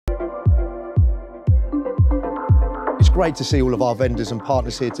great to see all of our vendors and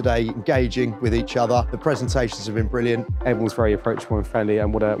partners here today engaging with each other. The presentations have been brilliant. Everyone's very approachable and friendly,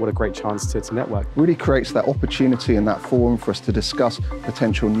 and what a great chance to network. Really creates that opportunity and that forum for us to discuss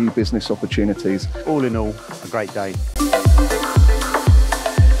potential new business opportunities. All in all, a great day.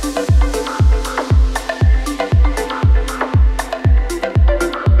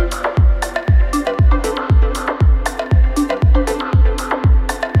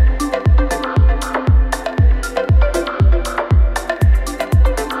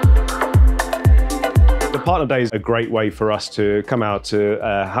 Partner Day is a great way for us to come out to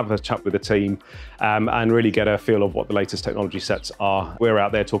have a chat with the team and really get a feel of what the latest technology sets are. We're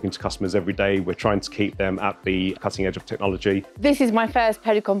out there talking to customers every day. We're trying to keep them at the cutting edge of technology. This is my first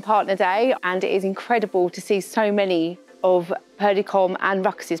Purdicom Partner Day, and it is incredible to see so many of Purdicom and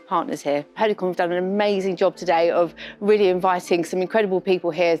Ruckus's partners here. Purdicom have done an amazing job today of really inviting some incredible people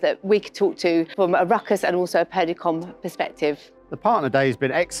here that we could talk to from a Ruckus and also a Purdicom perspective. The Partner Day has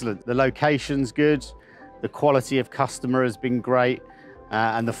been excellent. The location's good. The quality of customer has been great,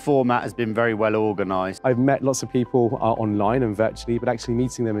 and the format has been very well organised. I've met lots of people online and virtually, but actually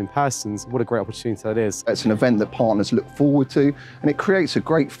meeting them in person, what a great opportunity that is. It's an event that partners look forward to, and it creates a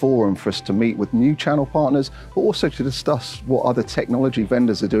great forum for us to meet with new channel partners, but also to discuss what other technology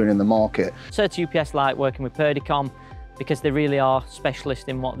vendors are doing in the market. So to UPS like working with Purdicom because they really are specialists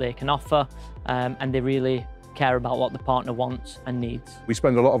in what they can offer, and they really care about what the partner wants and needs. We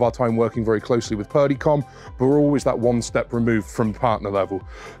spend a lot of our time working very closely with Purdicom, but we're always that one step removed from partner level.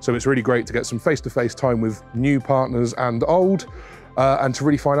 So it's really great to get some face-to-face time with new partners and old, and to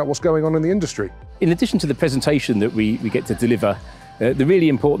really find out what's going on in the industry. In addition to the presentation that we get to deliver, the really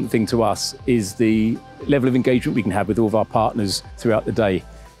important thing to us is the level of engagement we can have with all of our partners throughout the day,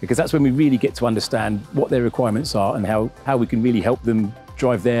 because that's when we really get to understand what their requirements are and how we can really help them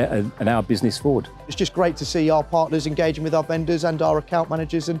drive their and our business forward. It's just great to see our partners engaging with our vendors and our account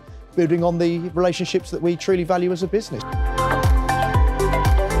managers and building on the relationships that we truly value as a business.